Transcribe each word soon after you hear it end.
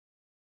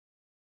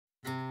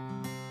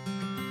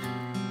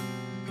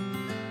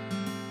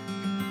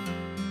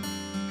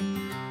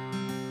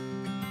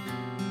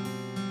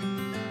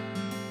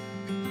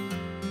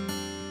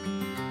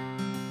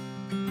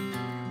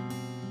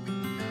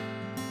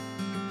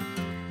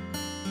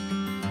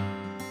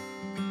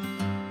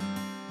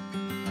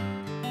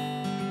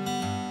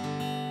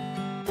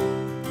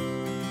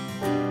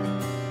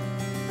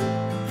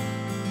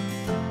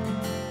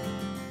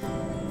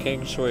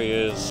Kingsway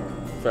is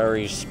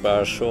very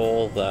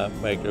special, that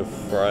make good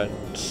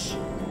friends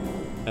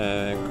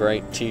and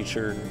great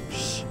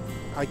teachers.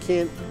 I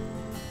can't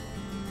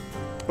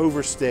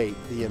overstate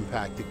the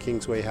impact that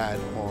Kingsway had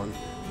on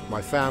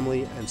my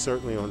family and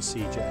certainly on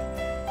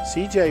CJ.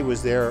 CJ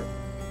was there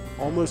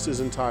almost his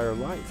entire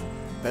life,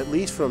 at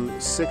least from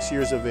 6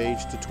 years of age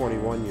to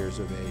 21 years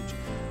of age.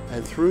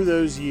 And through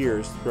those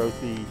years, throughout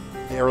the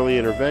early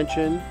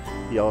intervention,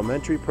 the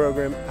elementary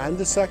program, and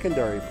the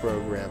secondary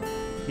program,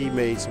 he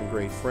made some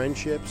great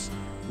friendships,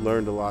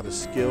 learned a lot of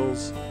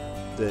skills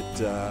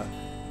that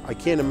I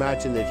can't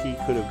imagine that he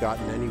could have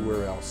gotten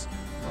anywhere else.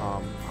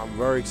 I'm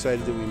very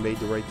excited that we made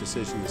the right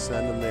decision to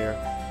send him there,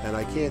 and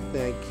I can't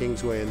thank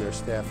Kingsway and their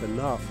staff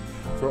enough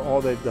for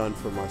all they've done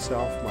for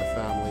myself, my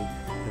family,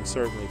 and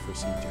certainly for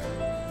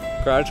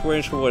CJ.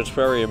 Graduation was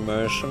very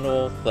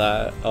emotional,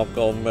 that I'm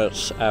going to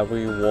miss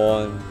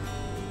everyone,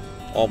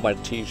 all my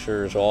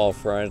teachers, all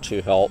friends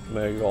who helped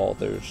me, all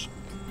those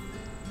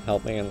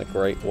helped me in a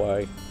great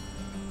way.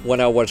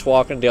 When I was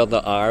walking down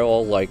the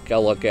aisle, like, I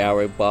looked at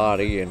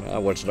everybody and I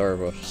was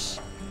nervous.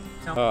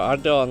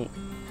 I've done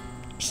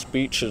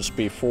speeches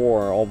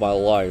before all my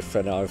life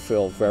and I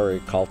feel very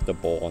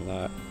comfortable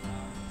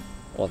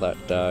on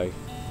that day.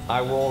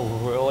 I will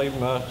really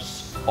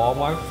miss all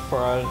my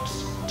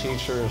friends,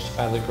 teachers,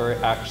 and the great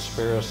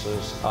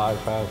experiences I've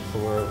had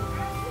for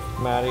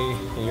many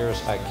years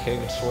at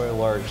Kingsway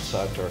Learning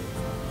Center.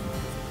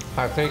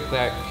 I think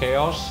that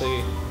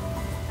KLC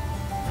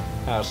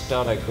has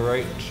done a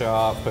great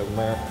job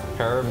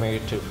preparing me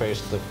to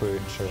face the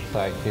future.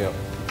 Thank you.